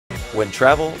When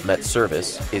Travel Met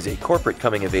Service is a corporate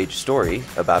coming-of-age story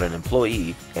about an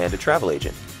employee and a travel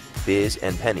agent, Biz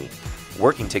and Penny,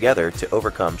 working together to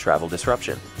overcome travel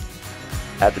disruption.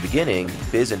 At the beginning,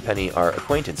 Biz and Penny are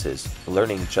acquaintances,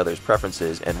 learning each other's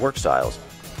preferences and work styles.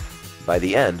 By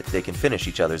the end, they can finish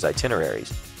each other's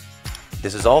itineraries.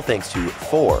 This is all thanks to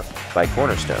 4 by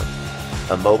Cornerstone,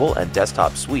 a mobile and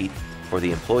desktop suite for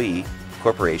the employee,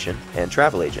 corporation, and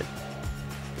travel agent.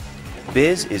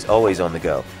 Biz is always on the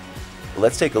go.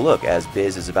 Let's take a look as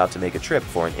Biz is about to make a trip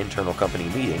for an internal company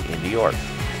meeting in New York.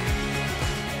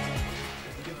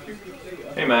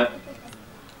 Hey Matt,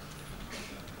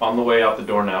 on the way out the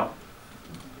door now.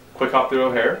 Quick hop through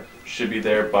O'Hare, should be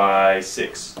there by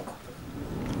 6.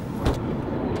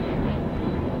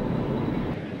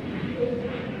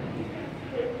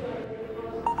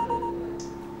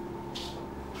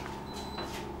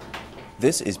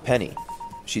 This is Penny.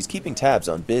 She's keeping tabs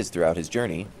on Biz throughout his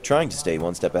journey, trying to stay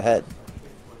one step ahead.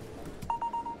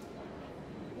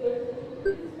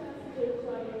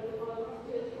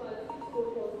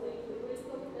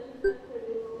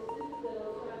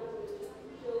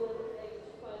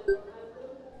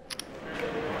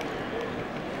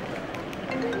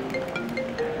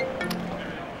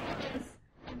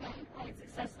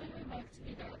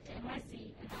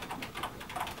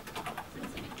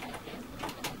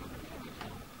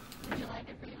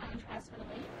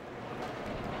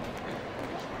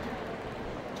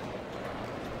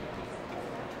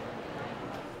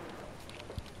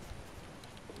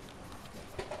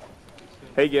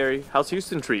 Hey Gary, how's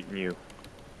Houston treating you?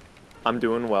 I'm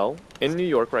doing well. In New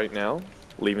York right now,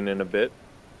 leaving in a bit.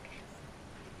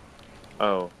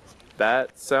 Oh,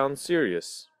 that sounds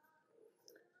serious.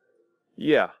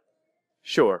 Yeah,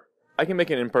 sure. I can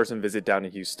make an in-person visit down to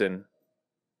Houston.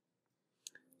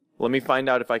 Let me find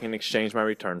out if I can exchange my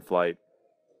return flight.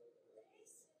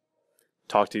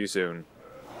 Talk to you soon.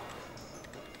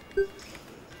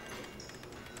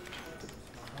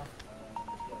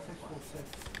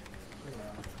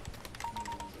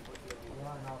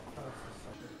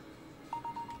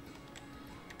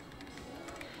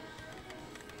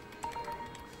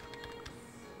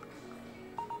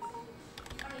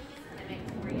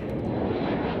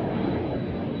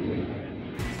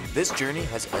 This journey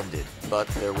has ended, but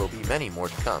there will be many more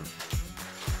to come.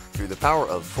 Through the power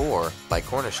of 4 by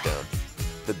Cornerstone,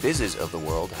 the Bizes of the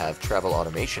world have travel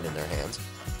automation in their hands,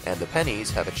 and the Pennies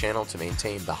have a channel to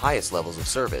maintain the highest levels of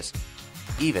service,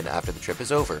 even after the trip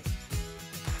is over.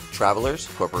 Travelers,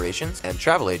 corporations, and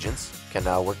travel agents can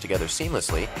now work together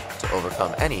seamlessly to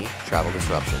overcome any travel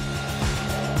disruption.